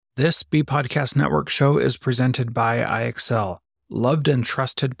This B Podcast Network show is presented by IXL. Loved and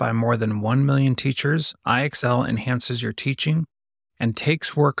trusted by more than 1 million teachers, IXL enhances your teaching and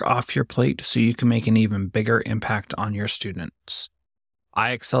takes work off your plate so you can make an even bigger impact on your students.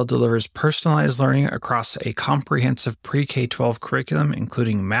 IXL delivers personalized learning across a comprehensive pre-K-12 curriculum,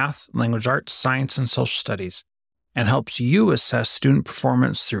 including math, language arts, science, and social studies, and helps you assess student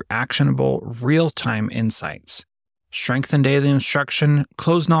performance through actionable, real-time insights. Strengthen daily instruction,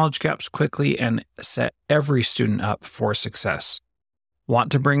 close knowledge gaps quickly, and set every student up for success.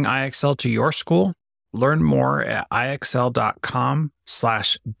 Want to bring IXL to your school? Learn more at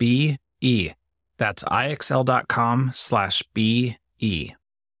ixl.com/BE. That's ixl.com/BE.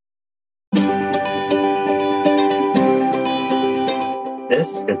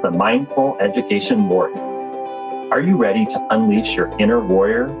 This is the Mindful Education Warrior. Are you ready to unleash your inner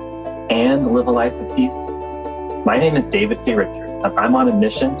warrior and live a life of peace? My name is David K. Richards, and I'm on a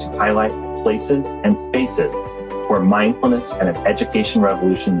mission to highlight the places and spaces where mindfulness and an education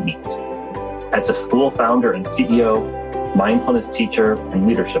revolution meet. As a school founder and CEO, mindfulness teacher, and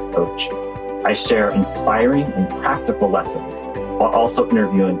leadership coach, I share inspiring and practical lessons while also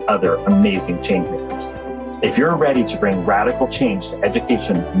interviewing other amazing changemakers. If you're ready to bring radical change to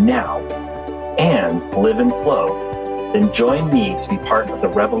education now and live in flow, then join me to be part of the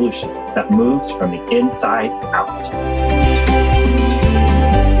revolution that moves from the inside out.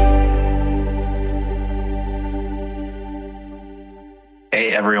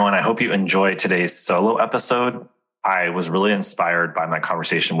 Hey everyone, I hope you enjoyed today's solo episode. I was really inspired by my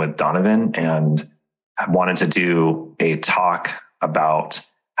conversation with Donovan, and I wanted to do a talk about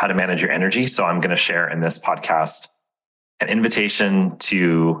how to manage your energy. So I'm going to share in this podcast an invitation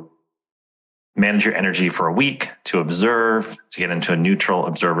to manage your energy for a week, to observe, to get into a neutral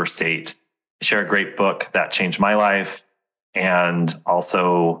observer state, share a great book that changed my life, and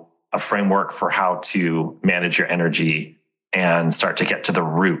also a framework for how to manage your energy and start to get to the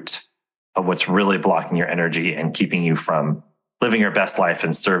root of what's really blocking your energy and keeping you from living your best life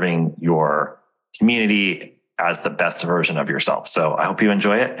and serving your community as the best version of yourself. So I hope you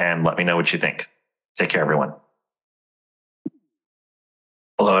enjoy it and let me know what you think. Take care, everyone.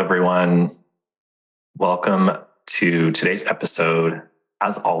 Hello, everyone. Welcome to today's episode.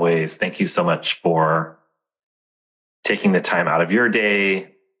 As always, thank you so much for taking the time out of your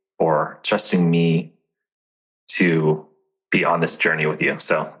day or trusting me to be on this journey with you.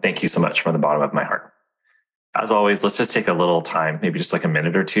 So thank you so much from the bottom of my heart. As always, let's just take a little time, maybe just like a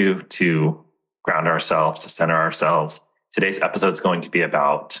minute or two, to ground ourselves, to center ourselves. Today's episode is going to be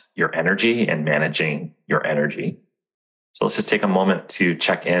about your energy and managing your energy. So let's just take a moment to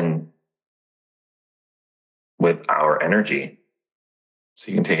check in with our energy.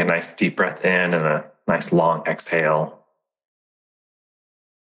 So you can take a nice deep breath in and a nice long exhale.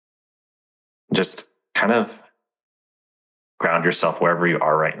 Just kind of ground yourself wherever you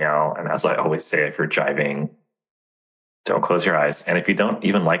are right now. And as I always say, if you're driving, don't close your eyes. And if you don't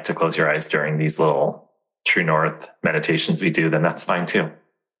even like to close your eyes during these little True North meditations we do, then that's fine too.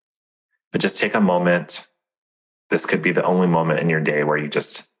 But just take a moment. This could be the only moment in your day where you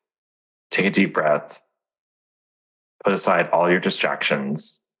just take a deep breath, put aside all your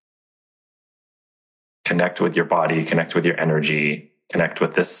distractions, connect with your body, connect with your energy, connect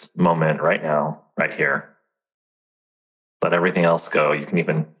with this moment right now, right here. Let everything else go. You can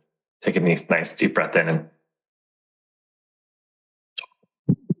even take a nice deep breath in and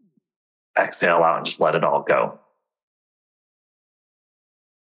exhale out and just let it all go.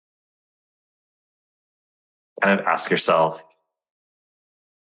 Kind of ask yourself,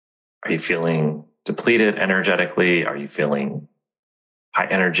 are you feeling depleted energetically? Are you feeling high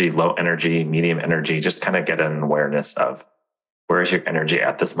energy, low energy, medium energy? Just kind of get an awareness of where is your energy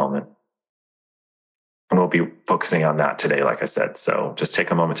at this moment. And we'll be focusing on that today, like I said. So just take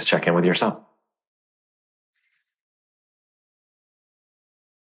a moment to check in with yourself.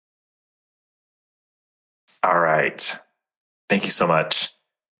 All right. Thank you so much.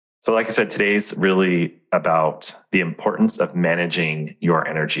 So like I said, today's really about the importance of managing your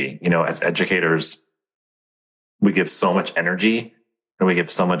energy. You know, as educators, we give so much energy and we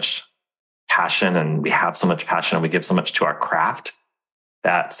give so much passion, and we have so much passion and we give so much to our craft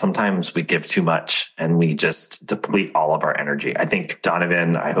that sometimes we give too much and we just deplete all of our energy. I think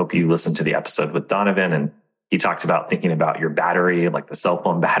Donovan, I hope you listened to the episode with Donovan, and he talked about thinking about your battery, like the cell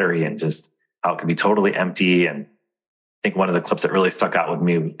phone battery, and just how it can be totally empty. And I think one of the clips that really stuck out with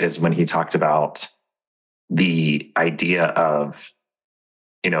me is when he talked about the idea of,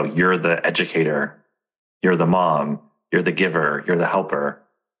 you know, you're the educator, you're the mom, you're the giver, you're the helper.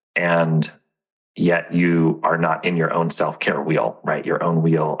 And yet you are not in your own self-care wheel, right? Your own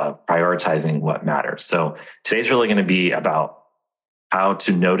wheel of prioritizing what matters. So today's really going to be about how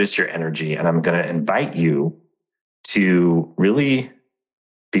to notice your energy. And I'm going to invite you to really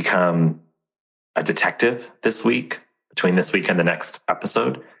become a detective this week, between this week and the next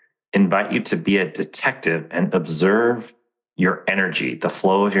episode. Invite you to be a detective and observe your energy, the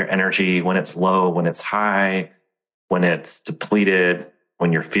flow of your energy, when it's low, when it's high, when it's depleted,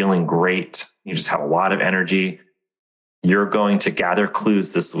 when you're feeling great, you just have a lot of energy. You're going to gather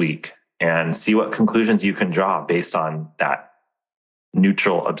clues this week and see what conclusions you can draw based on that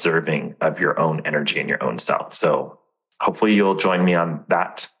neutral observing of your own energy and your own self. So hopefully you'll join me on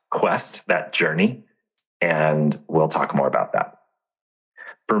that quest, that journey, and we'll talk more about that.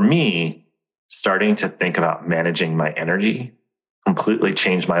 For me, starting to think about managing my energy completely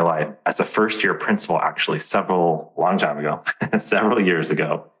changed my life as a first-year principal, actually long time ago, several years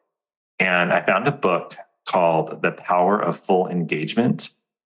ago. And I found a book called The Power of Full Engagement.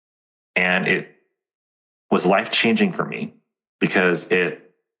 And it was life-changing for me because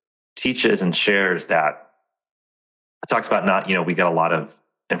it teaches and shares that it talks about we get a lot of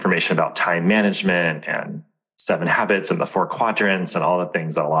information about time management and 7 habits and the 4 quadrants and all the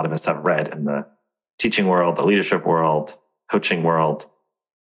things that a lot of us have read in the teaching world, the leadership world, coaching world.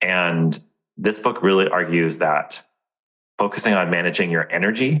 And this book really argues that focusing on managing your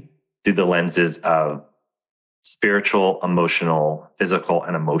energy through the lenses of spiritual, emotional, physical,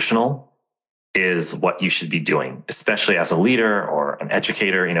 and emotional is what you should be doing, especially as a leader or an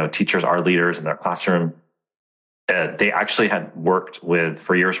educator. Teachers are leaders in their classroom. They actually had worked with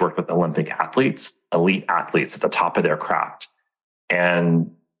Olympic athletes, elite athletes at the top of their craft,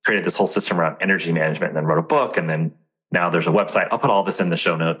 and created this whole system around energy management, and then wrote a book. And then now there's a website. I'll put all this in the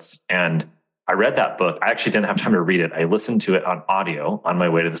show notes. And I read that book. I actually didn't have time to read it. I listened to it on audio on my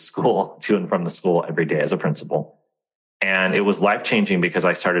way to the school, to and from the school every day as a principal. And it was life-changing because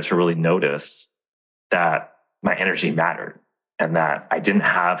I started to really notice that my energy mattered and that I didn't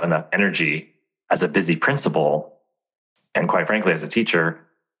have enough energy as a busy principal, and quite frankly, as a teacher,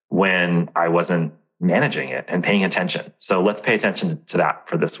 when I wasn't managing it and paying attention. So let's pay attention to that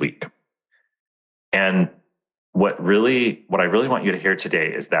for this week. And what I really want you to hear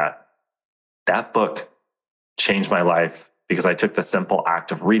today is that book changed my life because I took the simple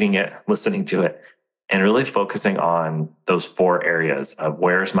act of reading it, listening to it, and really focusing on those 4 areas of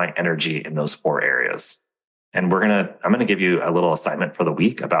where's my energy in those 4 areas. And I'm going to give you a little assignment for the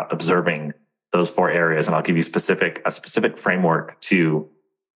week about observing those 4 areas. And I'll give you a specific framework to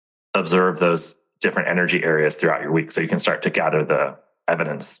observe those different energy areas throughout your week. So you can start to gather the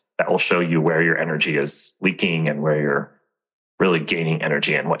evidence that will show you where your energy is leaking and where you're really gaining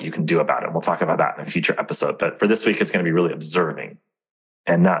energy and what you can do about it. We'll talk about that in a future episode. But for this week, it's going to be really observing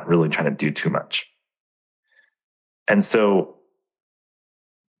and not really trying to do too much. And so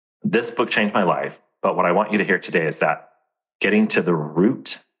this book changed my life. But what I want you to hear today is that getting to the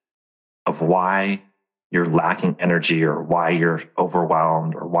root of why you're lacking energy or why you're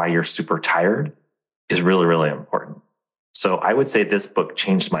overwhelmed or why you're super tired is really, really important. So I would say this book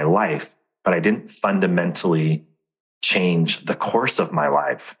changed my life, but I didn't fundamentally change the course of my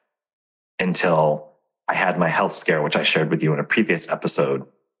life until I had my health scare, which I shared with you in a previous episode,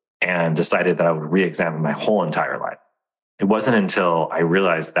 and decided that I would re-examine my whole entire life. It wasn't until I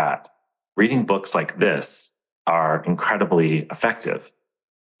realized that reading books like this are incredibly effective.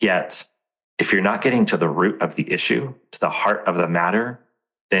 Yet, if you're not getting to the root of the issue, to the heart of the matter,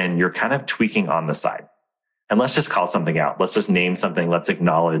 then you're kind of tweaking on the side. And let's just call something out. Let's just name something. Let's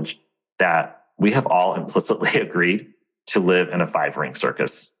acknowledge that we have all implicitly agreed to live in a 5-ring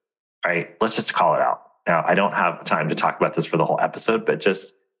circus, right? Let's just call it out. Now, I don't have time to talk about this for the whole episode, but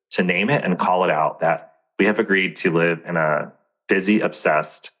just to name it and call it out that we have agreed to live in a busy,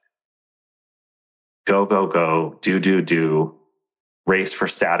 obsessed, go, go, go, do, race for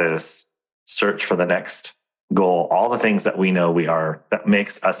status, search for the next goal, all the things that we know we are, that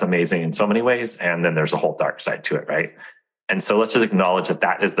makes us amazing in so many ways. And then there's a whole dark side to it, right? And so let's just acknowledge that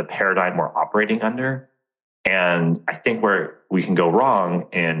that is the paradigm we're operating under. And I think where we can go wrong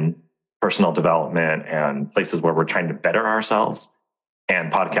in personal development and places where we're trying to better ourselves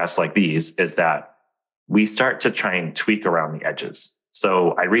and podcasts like these is that we start to try and tweak around the edges.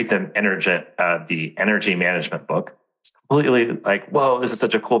 So I read the energy management book. It's completely like, whoa, this is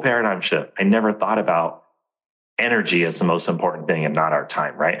such a cool paradigm shift. I never thought about energy as the most important thing and not our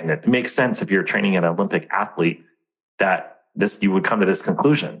time, right? And it makes sense if you're training an Olympic athlete that you would come to this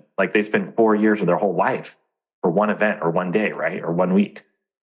conclusion. Like they spend 4 years of their whole life for one event or one day, right? Or 1 week.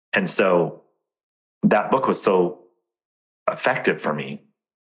 And so that book was so effective for me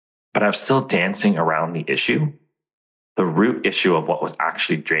but I was still dancing around the issue, the root issue of what was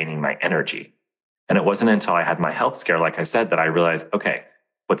actually draining my energy. And it wasn't until I had my health scare, like I said, that I realized, okay,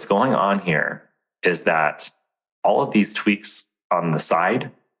 what's going on here is that all of these tweaks on the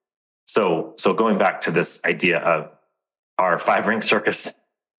side. So going back to this idea of our 5-ring circus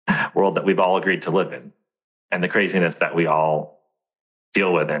world that we've all agreed to live in, and the craziness that we all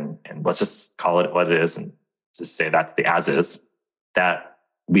deal with, and let's just call it what it is, and just say that's the as is, that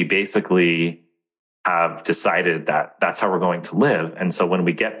we basically have decided that that's how we're going to live. And so when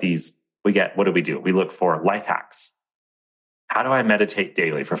we get what do? We look for life hacks. How do I meditate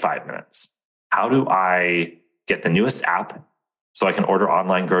daily for 5 minutes? How do I get the newest app so I can order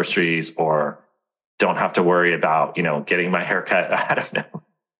online groceries or don't have to worry about, getting my hair cut? I don't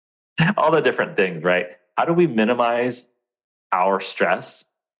know. All the different things, right? How do we minimize our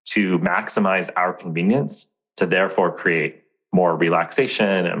stress to maximize our convenience to therefore create more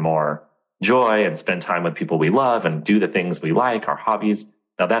relaxation and more joy and spend time with people we love and do the things we like, our hobbies?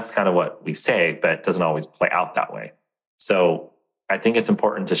 Now, that's kind of what we say, but it doesn't always play out that way. So I think it's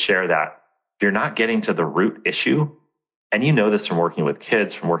important to share that if you're not getting to the root issue, and you know this from working with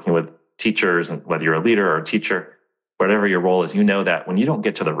kids, from working with teachers, and whether you're a leader or a teacher, whatever your role is, you know that when you don't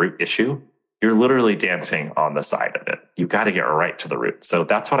get to the root issue, you're literally dancing on the side of it. You've got to get right to the root. So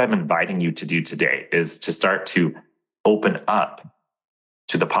that's what I'm inviting you to do today, is to start to open up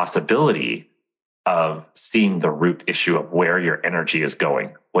to the possibility of seeing the root issue of where your energy is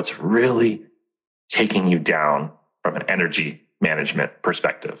going, what's really taking you down from an energy management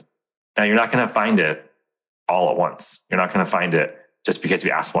perspective. Now, you're not going to find it all at once. You're not going to find it just because you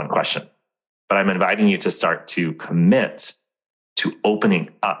asked one question. But I'm inviting you to start to commit to opening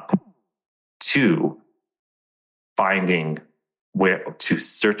up to finding to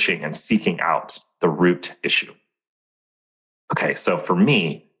searching and seeking out the root issue. Okay, so for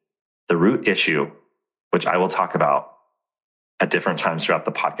me, the root issue, which I will talk about at different times throughout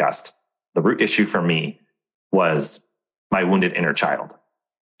the podcast, the root issue for me was my wounded inner child.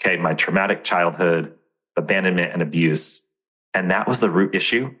 Okay, my traumatic childhood, abandonment and abuse. And that was the root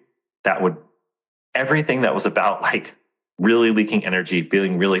issue. Everything that was about like really leaking energy,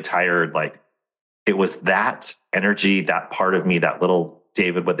 feeling really tired, like it was that energy, that part of me, that little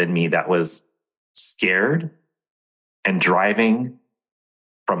David within me that was scared and driving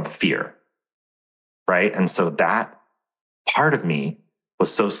from fear, right? And so that part of me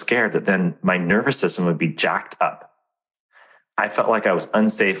was so scared that then my nervous system would be jacked up. I felt like I was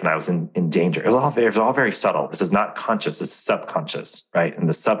unsafe and I was in danger. It was all very subtle. This is not conscious, this is subconscious, right? In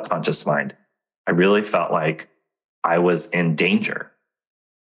the subconscious mind, I really felt like I was in danger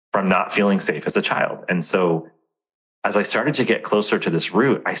from not feeling safe as a child. And so as I started to get closer to this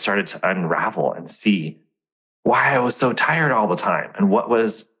root, I started to unravel and see why I was so tired all the time. And what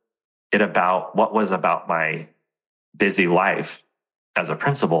was about my busy life as a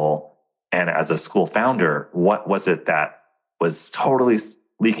principal and as a school founder? What was it that was totally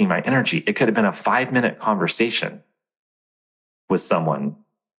leaking my energy? It could have been a 5-minute conversation with someone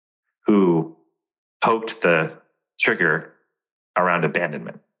who poked the trigger around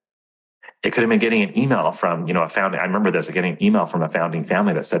abandonment. It could have been getting an email from, a founding. I remember this, getting an email from a founding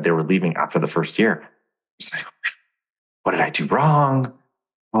family that said they were leaving after the first year. It's like, what did I do wrong?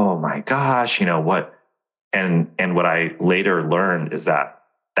 Oh my gosh, what? And what I later learned is that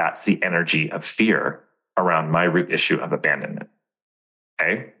that's the energy of fear around my root issue of abandonment.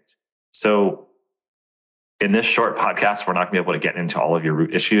 Okay. So in this short podcast, we're not gonna be able to get into all of your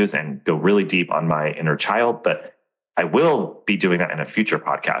root issues and go really deep on my inner child, but I will be doing that in a future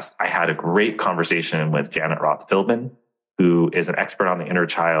podcast. I had a great conversation with Janet Roth-Philbin, who is an expert on the inner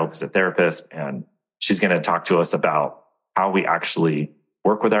child, who's a therapist, and she's going to talk to us about how we actually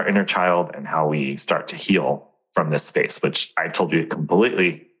work with our inner child and how we start to heal from this space, which I told you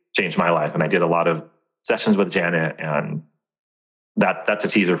completely changed my life. And I did a lot of sessions with Janet, and that's a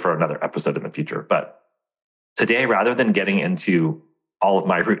teaser for another episode in the future. But today, rather than getting into all of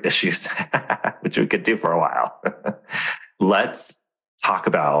my root issues, which we could do for a while, let's talk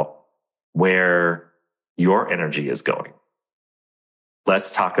about where your energy is going.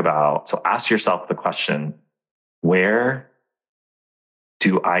 Let's talk about, so ask yourself the question, where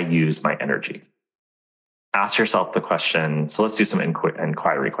do I use my energy? Ask yourself the question. So let's do some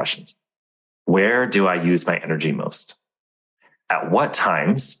inquiry questions. Where do I use my energy most? At what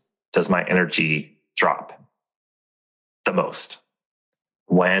times does my energy drop the most?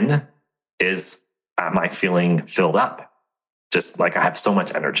 When am I feeling filled up? Just like I have so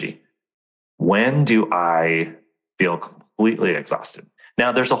much energy. When do I feel completely exhausted?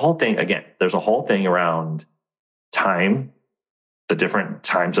 Now, there's a whole thing around time the different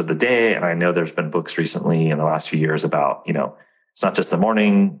times of the day. And I know there's been books recently in the last few years about, it's not just the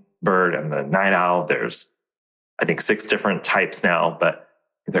morning bird and the night owl. There's, I think, 6 different types now, but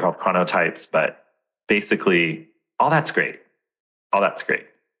they're called chronotypes. But basically, all that's great. All that's great.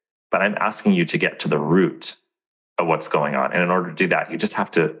 But I'm asking you to get to the root of what's going on. And in order to do that, you just have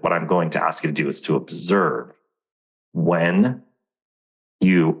to, what I'm going to ask you to do is to observe when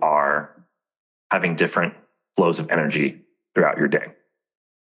you are having different flows of energy throughout your day.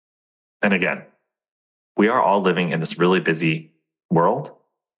 And again, we are all living in this really busy world.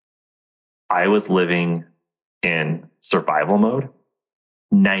 I was living in survival mode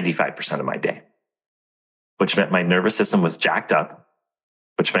 95% of my day, which meant my nervous system was jacked up,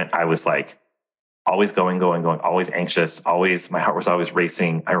 which meant I was like always going, always anxious, my heart was always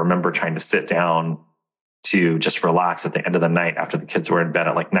racing. I remember trying to sit down to just relax at the end of the night after the kids were in bed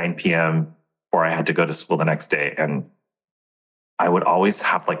at like 9 p.m. or I had to go to school the next day. And I would always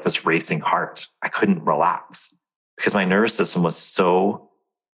have like this racing heart. I couldn't relax because my nervous system was so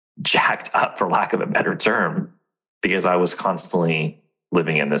jacked up, for lack of a better term, because I was constantly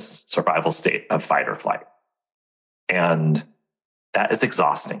living in this survival state of fight or flight. And that is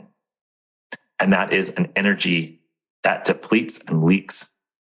exhausting. And that is an energy that depletes and leaks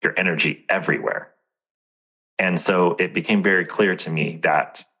your energy everywhere. And so it became very clear to me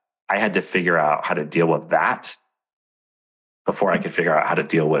that I had to figure out how to deal with that before I could figure out how to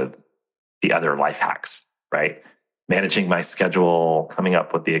deal with the other life hacks, right? Managing my schedule, coming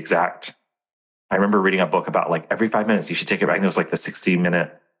up with the exact. I remember reading a book about like every 5 minutes you should take it back. It was like the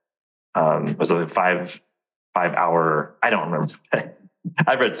 60-minute, was it 5-hour? I don't remember.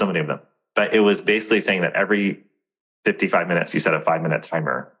 I've read so many of them, but it was basically saying that every 55 minutes you set a 5-minute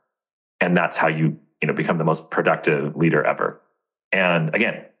timer, and that's how you become the most productive leader ever. And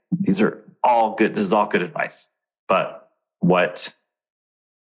again, these are all good. This is all good advice, but what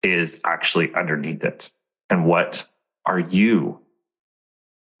is actually underneath it, and what are you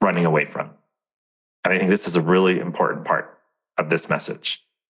running away from? And I think this is a really important part of this message.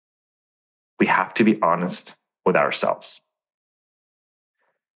 We have to be honest with ourselves.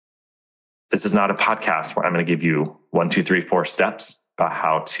 This is not a podcast where I'm going to give you 1, 2, 3, 4 steps about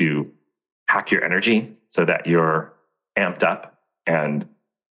how to hack your energy so that you're amped up and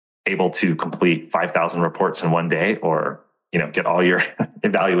able to complete 5,000 reports in one day, or get all your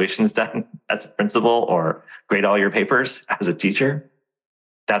evaluations done as a principal, or grade all your papers as a teacher.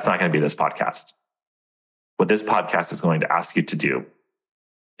 That's not going to be this podcast. What this podcast is going to ask you to do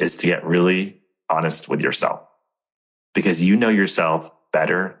is to get really honest with yourself, because you know yourself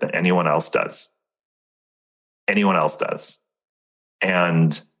better than anyone else does. Anyone else does.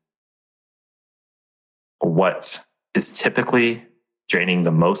 And what is typically draining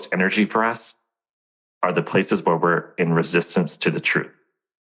the most energy for us are the places where we're in resistance to the truth.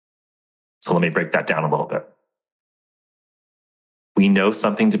 So let me break that down a little bit. We know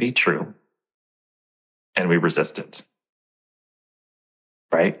something to be true, and we resist it,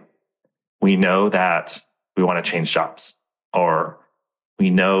 right? We know that we want to change jobs, or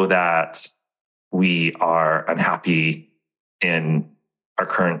we know that we are unhappy in our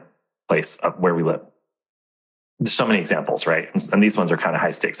current place of where we live. There's so many examples, right? And these ones are kind of high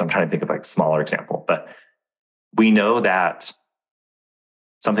stakes. I'm trying to think of like a smaller example, but we know that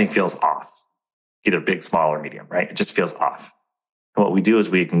something feels off, either big, small, or medium, right? It just feels off. And what we do is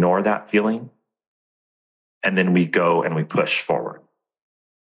we ignore that feeling, and then we go and we push forward.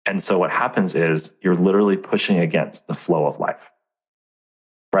 And so what happens is you're literally pushing against the flow of life,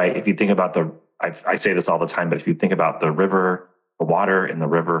 right? If you think about I say this all the time, but if you think about the river, the water in the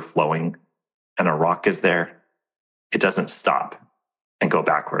river flowing, and a rock is there, it doesn't stop and go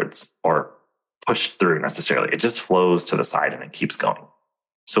backwards or push through necessarily. It just flows to the side and it keeps going.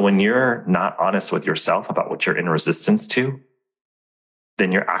 So when you're not honest with yourself about what you're in resistance to,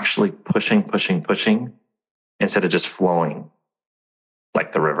 then you're actually pushing instead of just flowing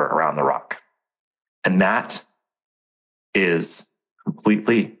like the river around the rock. And that is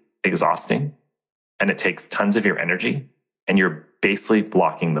completely exhausting, and it takes tons of your energy, and you're basically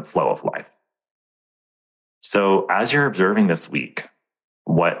blocking the flow of life. So as you're observing this week,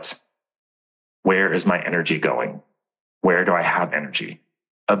 where is my energy going? Where do I have energy?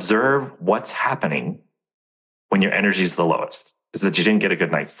 Observe what's happening when your energy is the lowest. Is it that you didn't get a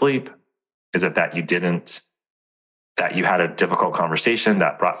good night's sleep? Is it that you had a difficult conversation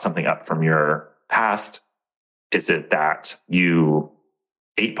that brought something up from your past? Is it that you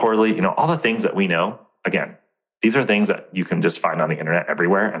ate poorly? All the things that we know. Again, these are things that you can just find on the internet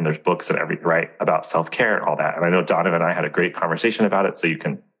everywhere. And there's books and right about self-care and all that. And I know Donovan and I had a great conversation about it. So you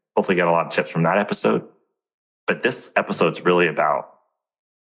can hopefully get a lot of tips from that episode. But this episode's really about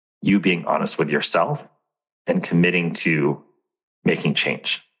you being honest with yourself and committing to making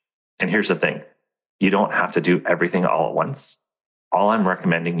change. And here's the thing. You don't have to do everything all at once. All I'm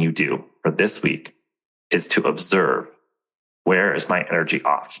recommending you do for this week is to observe, where is my energy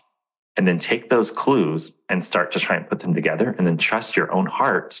off? And then take those clues and start to try and put them together, and then trust your own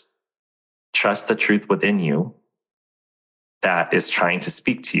heart. Trust the truth within you that is trying to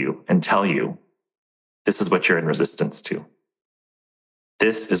speak to you and tell you, this is what you're in resistance to.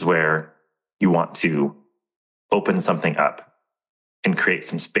 This is where you want to open something up and create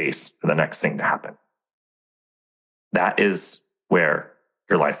some space for the next thing to happen. That is where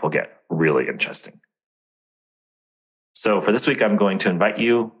your life will get really interesting. So for this week, I'm going to invite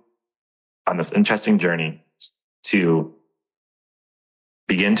you on this interesting journey to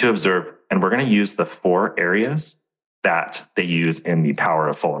begin to observe. And we're going to use the 4 areas that they use in the power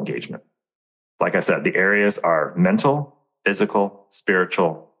of full engagement. Like I said, the areas are mental, physical,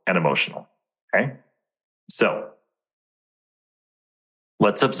 spiritual, and emotional. Okay. So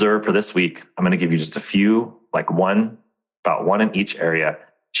let's observe for this week. I'm going to give you just a few, about one in each area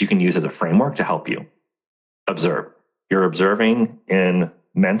that you can use as a framework to help you observe. You're observing in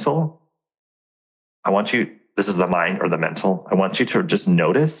mental. This is the mind or the mental. I want you to just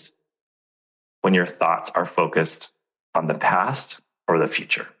notice when your thoughts are focused on the past or the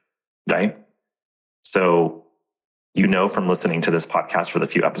future, right? So, from listening to this podcast for the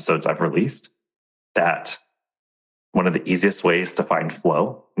few episodes I've released, that one of the easiest ways to find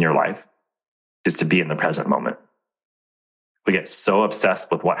flow in your life is to be in the present moment. We get so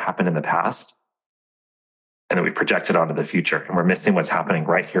obsessed with what happened in the past, and then we project it onto the future, and we're missing what's happening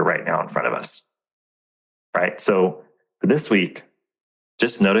right here, right now in front of us. Right? So for this week,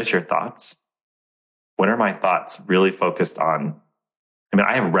 just notice your thoughts. When are my thoughts really focused on?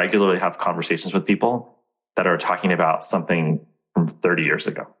 I regularly have conversations with people that are talking about something from 30 years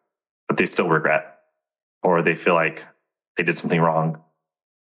ago, but they still regret, or they feel like they did something wrong.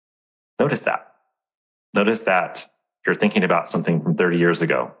 Notice that. Notice that you're thinking about something from 30 years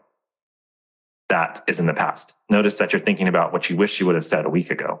ago that is in the past. Notice that you're thinking about what you wish you would have said a week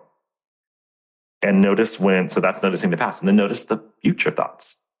ago. And notice so that's noticing the past. And then notice the future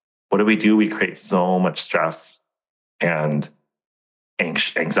thoughts. What do? We create so much stress and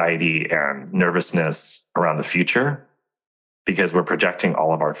anxiety and nervousness around the future because we're projecting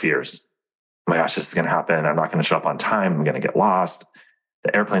all of our fears. Oh my gosh, this is going to happen. I'm not going to show up on time. I'm going to get lost.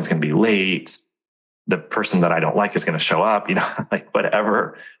 The airplane's going to be late. The person that I don't like is going to show up.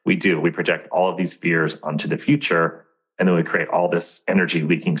 Whatever we do, we project all of these fears onto the future. And then we create all this energy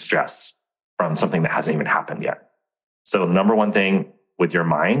leaking stress from something that hasn't even happened yet. So the number one thing with your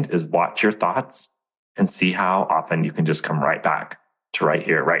mind is watch your thoughts and see how often you can just come right back to right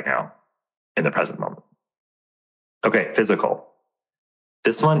here, right now, in the present moment. Okay, physical.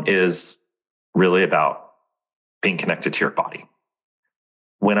 This one is really about being connected to your body.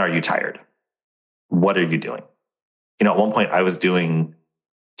 When are you tired? What are you doing? At one point I was doing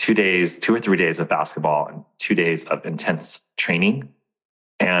 2 or 3 days of basketball and 2 days of intense training.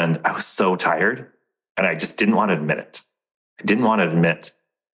 And I was so tired and I just didn't want to admit it. I didn't want to admit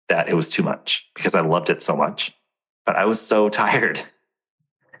that it was too much because I loved it so much, but I was so tired.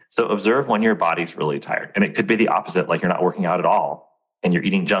 So observe when your body's really tired. And it could be the opposite, like you're not working out at all and you're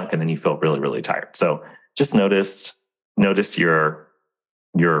eating junk and then you feel really, really tired. So just notice your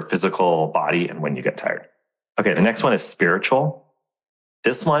physical body and when you get tired. Okay, the next one is spiritual.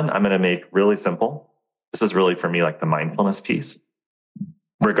 This one I'm going to make really simple. This is really for me like the mindfulness piece.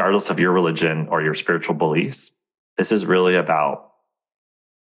 Regardless of your religion or your spiritual beliefs, this is really about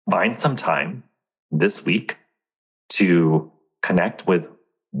find some time this week to connect with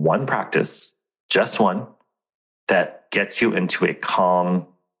one practice, just one, that gets you into a calm,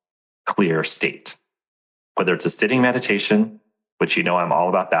 clear state. Whether it's a sitting meditation, which I'm all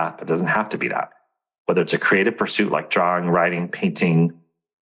about that, but it doesn't have to be that. Whether it's a creative pursuit like drawing, writing, painting,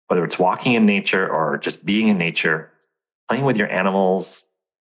 whether it's walking in nature or just being in nature, playing with your animals,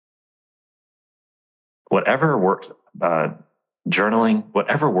 whatever works, journaling,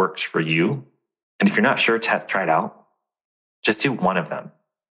 whatever works for you. And if you're not sure, try it out. Just do one of them.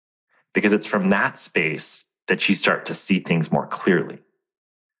 Because it's from that space that you start to see things more clearly.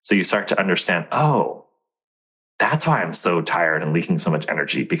 So you start to understand, oh, that's why I'm so tired and leaking so much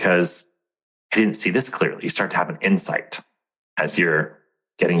energy, because I didn't see this clearly. You start to have an insight as you're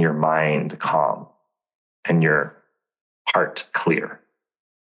getting your mind calm and your heart clear.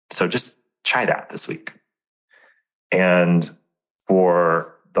 So just try that this week. And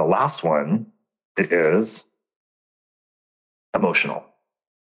for the last one, it is emotional.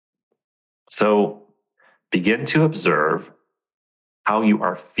 So begin to observe how you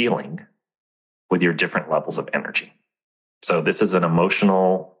are feeling with your different levels of energy. So this is an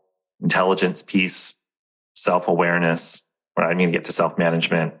emotional intelligence piece, self-awareness. We're not even going to get to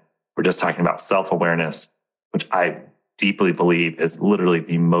self-management. We're just talking about self-awareness, which I deeply believe is literally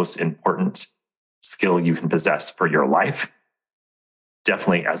the most important skill you can possess for your life.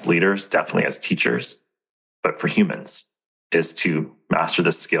 Definitely as leaders, definitely as teachers, but for humans is to master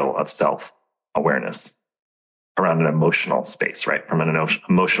the skill of self-awareness around an emotional space, right? From an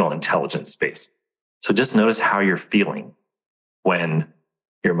emotional intelligence space. So just notice how you're feeling when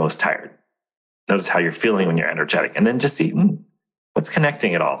you're most tired. Notice how you're feeling when you're energetic, and then just see what's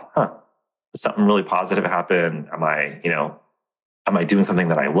connecting it all. Does something really positive happen? Am I doing something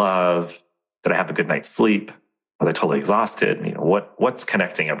that I love? Did I have a good night's sleep? Was I totally exhausted? What's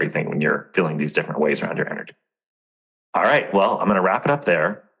connecting everything when you're feeling these different ways around your energy? All right. Well, I'm going to wrap it up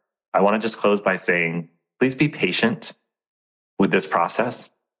there. I want to just close by saying, please be patient with this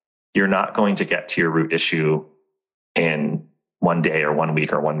process. You're not going to get to your root issue in 1 day or 1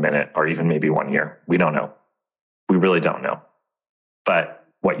 week or 1 minute or even maybe 1 year. We don't know. We really don't know. But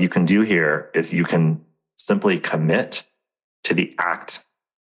what you can do here is you can simply commit to the act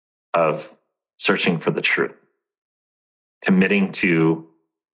of searching for the truth, committing to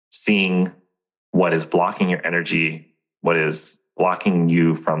seeing what is blocking your energy, what is blocking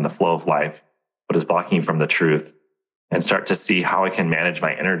you from the flow of life, what is blocking you from the truth, and start to see how I can manage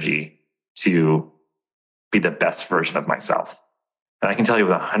my energy to be the best version of myself. And I can tell you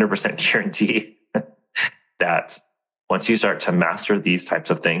with 100% guarantee that once you start to master these types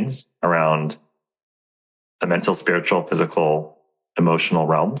of things around the mental, spiritual, physical, emotional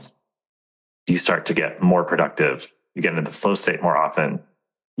realms, you start to get more productive. You get into the flow state more often.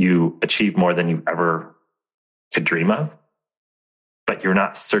 You achieve more than you ever could dream of, but you're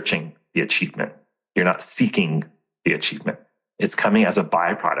not searching the achievement. You're not seeking the achievement. It's coming as a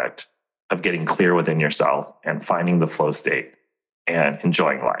byproduct of getting clear within yourself and finding the flow state and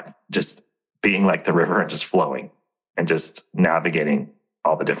enjoying life, just being like the river and just flowing and just navigating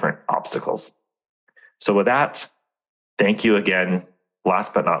all the different obstacles. So with that, thank you again.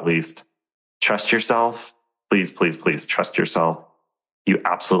 Last but not least, trust yourself. Please, please, please trust yourself. You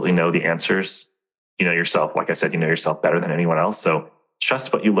absolutely know the answers. You know yourself. Like I said, you know yourself better than anyone else. So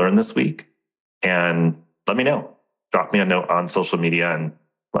trust what you learned this week and let me know. Drop me a note on social media and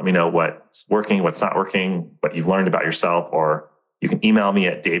let me know what's working, what's not working, what you've learned about yourself, or you can email me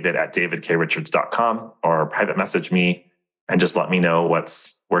at david@davidkrichards.com or private message me and just let me know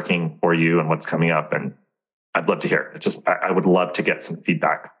what's working for you and what's coming up. And I'd love to hear. It's just, I would love to get some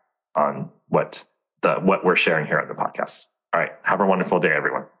feedback on what we're sharing here on the podcast. All right. Have a wonderful day,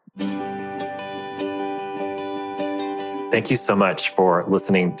 everyone. Thank you so much for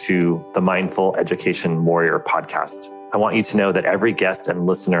listening to the Mindful Education Warrior podcast. I want you to know that every guest and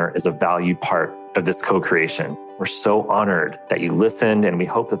listener is a valued part of this co-creation. We're so honored that you listened, and we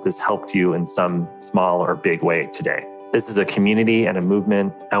hope that this helped you in some small or big way today. This is a community and a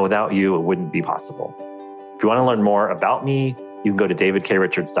movement, and without you, it wouldn't be possible. If you want to learn more about me, you can go to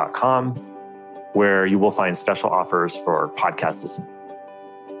davidkrichards.com, where you will find special offers for podcast listening.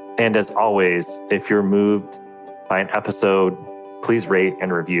 And as always, if you're moved by an episode, please rate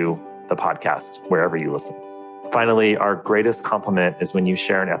and review the podcast wherever you listen. Finally, our greatest compliment is when you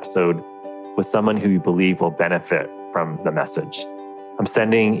share an episode with someone who you believe will benefit from the message. I'm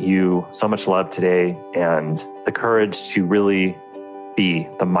sending you so much love today and the courage to really be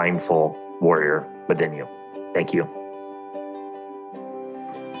the mindful warrior within you. Thank you.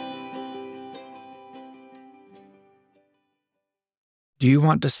 Do you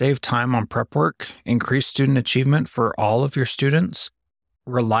want to save time on prep work, increase student achievement for all of your students,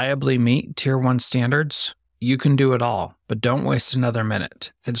 reliably meet Tier 1 standards? You can do it all, but don't waste another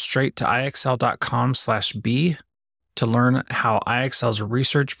minute. Head straight to ixl.com/b to learn how IXL's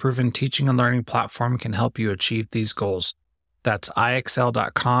research-proven teaching and learning platform can help you achieve these goals. That's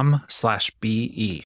ixl.com/be.